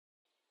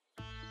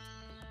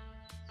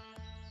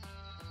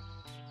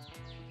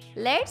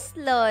Let's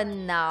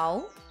learn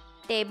now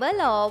table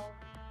of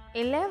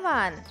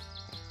 11.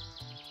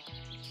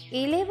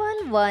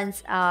 11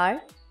 ones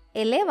are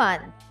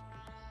 11.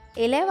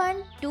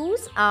 11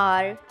 twos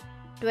are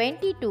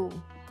 22.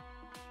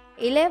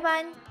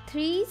 11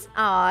 threes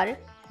are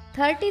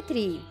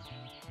 33.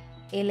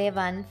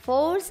 11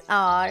 fours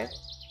are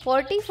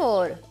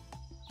 44.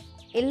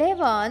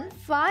 11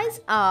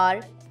 fives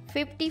are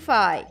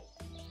 55.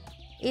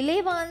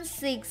 11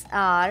 six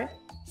are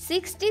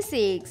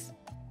 66.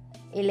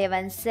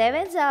 11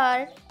 sevens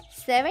are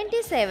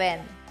 77.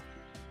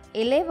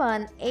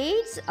 11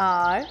 eights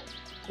are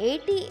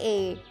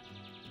 88.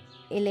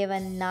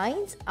 11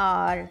 nines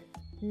are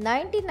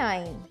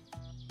 99.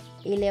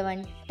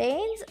 11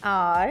 tens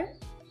are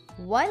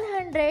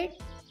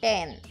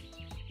 110.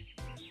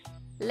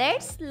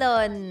 Let's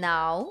learn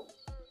now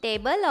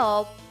table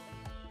of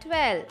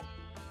 12.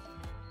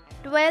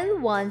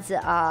 12 ones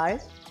are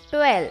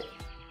 12.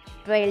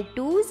 12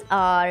 twos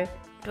are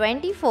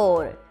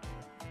 24.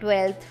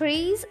 12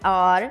 threes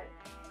are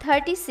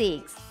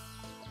 36.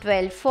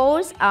 12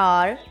 fours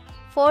are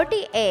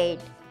 48.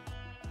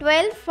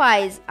 12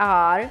 fives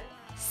are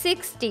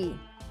 60.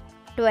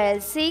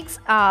 12 six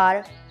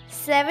are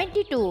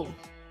 72.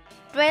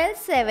 12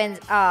 sevens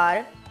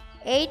are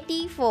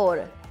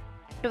 84.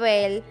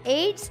 12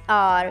 eights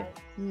are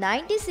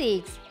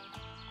 96.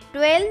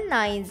 12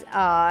 nines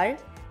are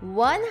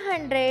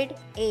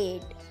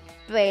 108.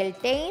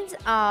 12 tens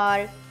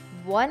are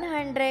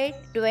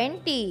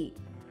 120.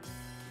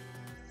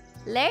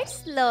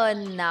 Let's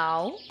learn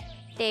now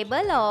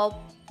table of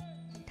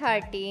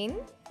 13.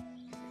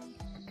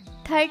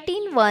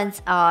 13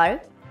 ones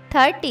are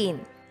 13.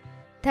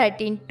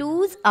 13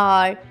 twos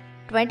are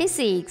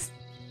 26.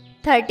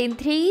 13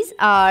 threes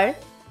are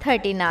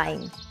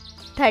 39.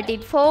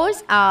 13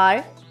 fours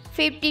are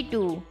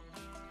 52.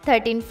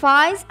 13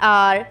 fives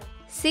are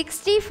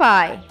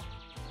 65.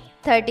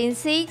 13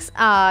 six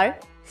are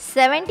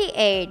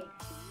 78.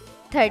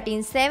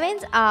 13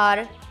 sevens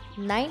are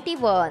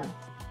 91.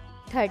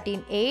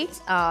 13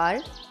 eights are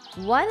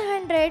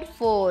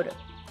 104.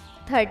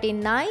 13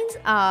 nines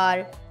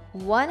are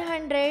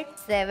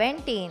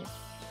 117.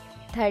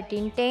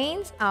 13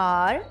 tens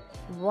are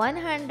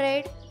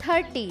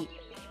 130.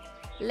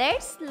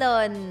 Let's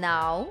learn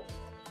now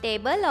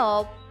table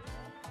of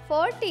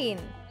 14.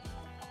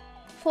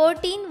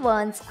 14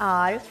 ones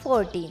are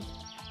 14.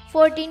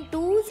 14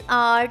 twos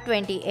are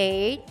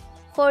 28.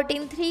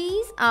 14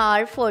 threes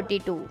are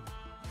 42.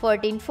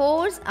 14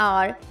 fours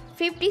are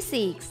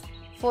 56.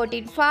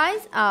 14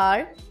 fives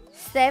are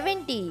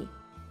 70.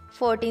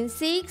 14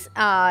 six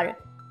are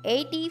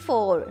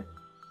 84.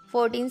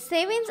 14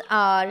 sevens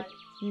are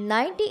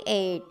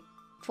 98.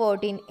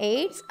 14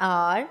 eights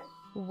are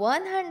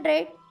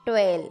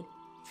 112.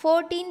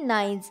 14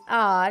 nines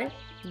are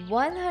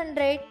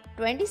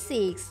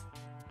 126.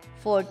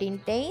 14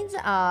 tens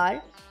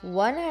are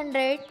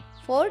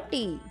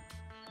 140.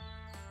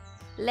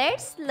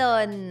 Let's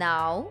learn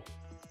now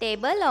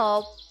table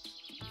of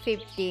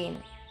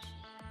 15.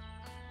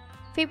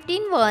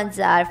 15 ones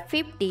are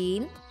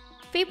 15.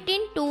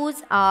 15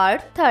 twos are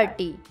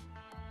 30.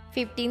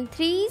 15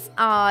 threes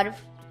are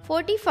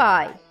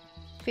 45.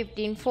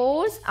 15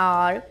 fours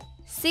are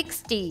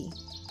 60.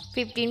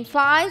 15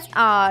 fives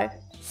are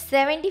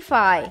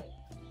 75.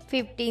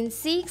 15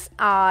 six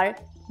are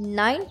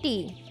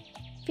 90.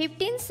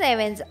 15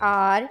 sevens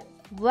are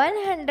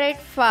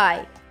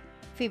 105.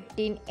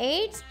 15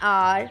 eights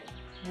are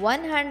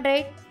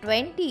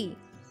 120.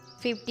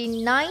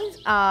 15 nines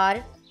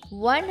are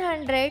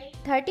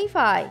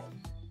 135.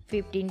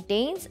 15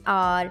 tens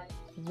are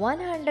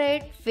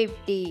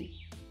 150.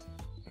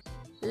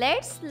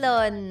 Let's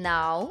learn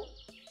now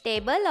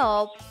table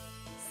of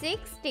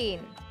 16.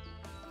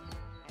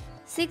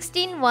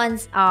 16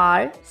 ones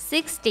are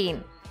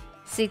 16.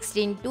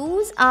 16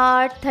 twos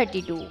are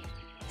 32.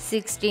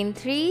 16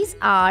 threes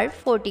are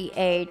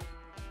 48.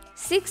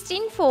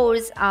 16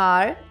 fours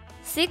are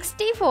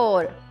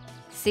 64.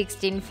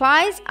 16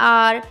 fives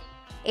are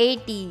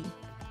 80.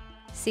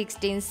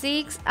 16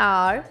 six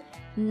are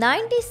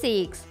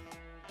 96.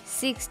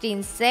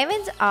 16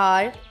 sevens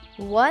are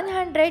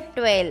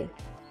 112.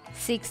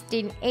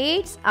 16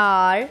 eights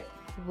are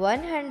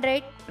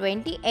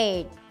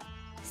 128.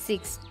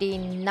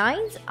 16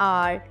 nines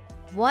are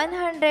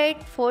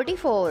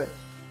 144.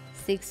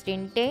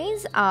 16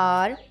 tens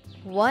are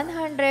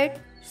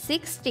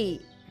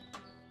 160.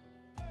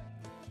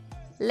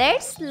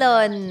 Let's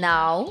learn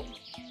now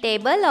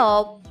table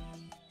of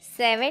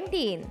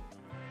 17.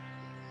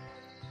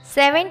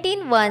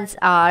 17 ones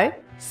are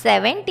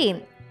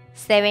 17.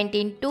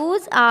 17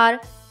 twos are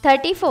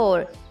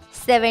 34.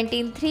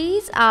 17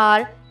 threes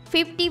are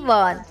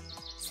 51.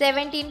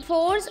 17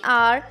 fours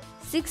are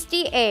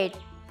 68.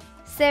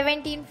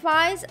 17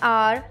 fives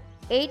are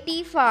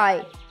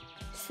 85.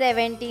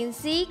 17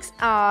 six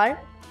are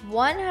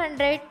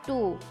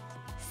 102.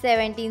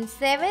 17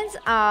 sevens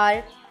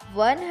are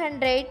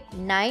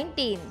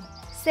 119.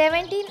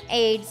 17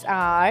 eights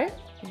are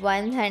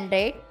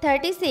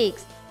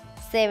 136.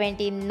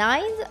 17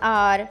 nines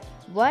are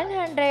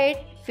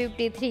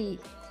 153.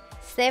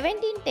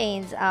 17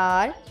 tens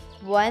are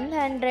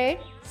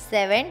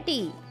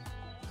 170.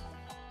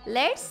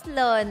 Let's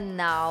learn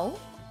now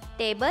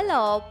table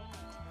of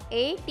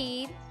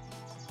 18.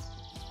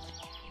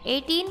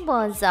 18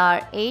 ones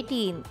are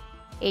 18.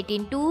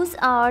 18 twos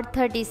are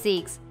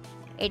 36.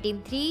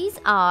 18 threes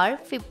are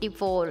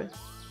 54.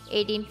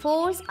 18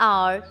 fours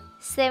are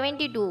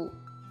 72.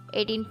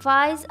 18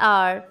 fives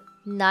are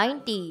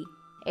 90.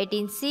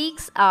 18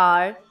 sixes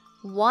are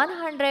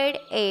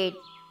 108.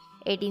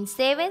 18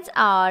 sevens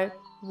are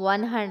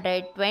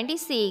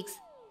 126.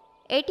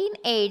 18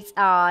 eights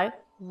are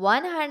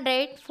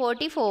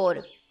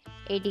 144.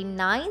 18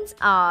 nines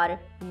are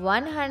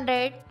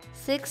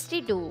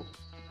 162.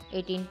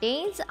 18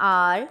 tens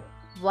are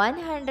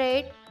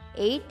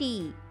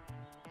 180.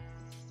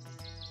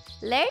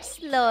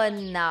 Let's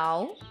learn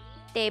now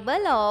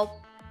table of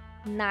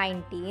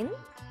 19.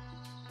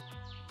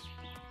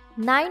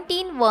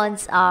 19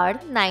 ones are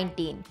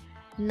 19.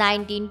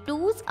 19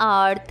 twos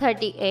are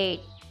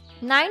 38.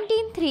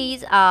 19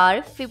 threes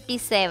are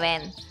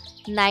 57.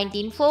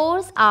 19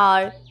 fours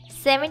are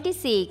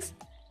 76.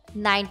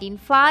 19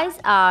 fives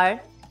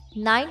are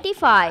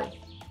 95.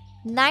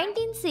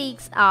 19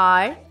 sixes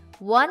are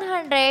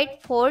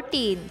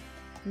 114.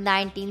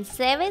 19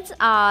 sevens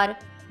are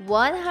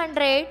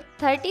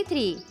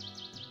 133.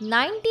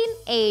 19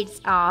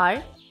 eights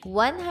are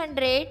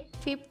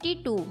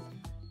 152.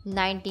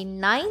 19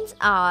 nines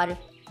are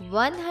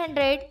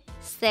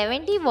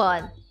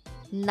 171.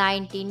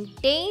 19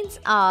 tens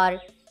are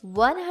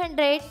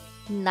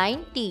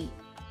 190.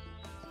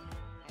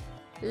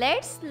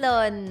 Let's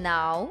learn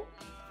now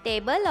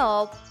table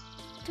of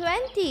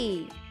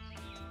 20.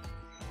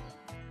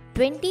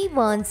 20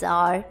 ones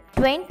are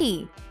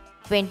 20.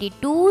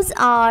 22s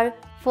are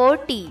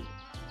 40.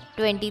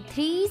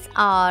 23s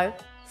are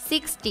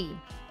 60.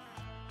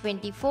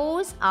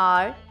 24s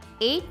are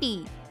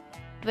 80.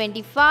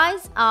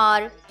 25s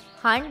are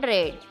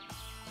 100.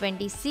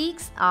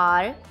 26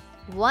 are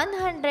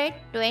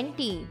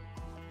 120.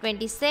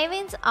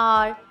 27s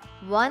are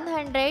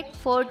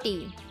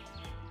 140.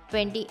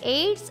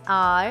 28s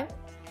are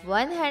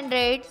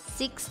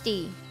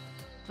 160.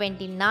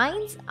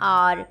 29s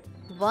are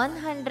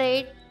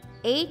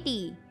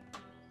 180.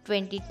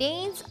 20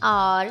 tens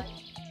are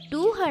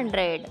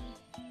 200.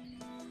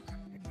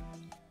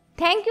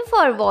 Thank you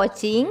for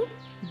watching.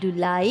 Do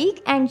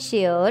like and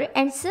share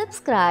and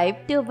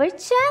subscribe to our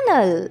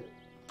channel.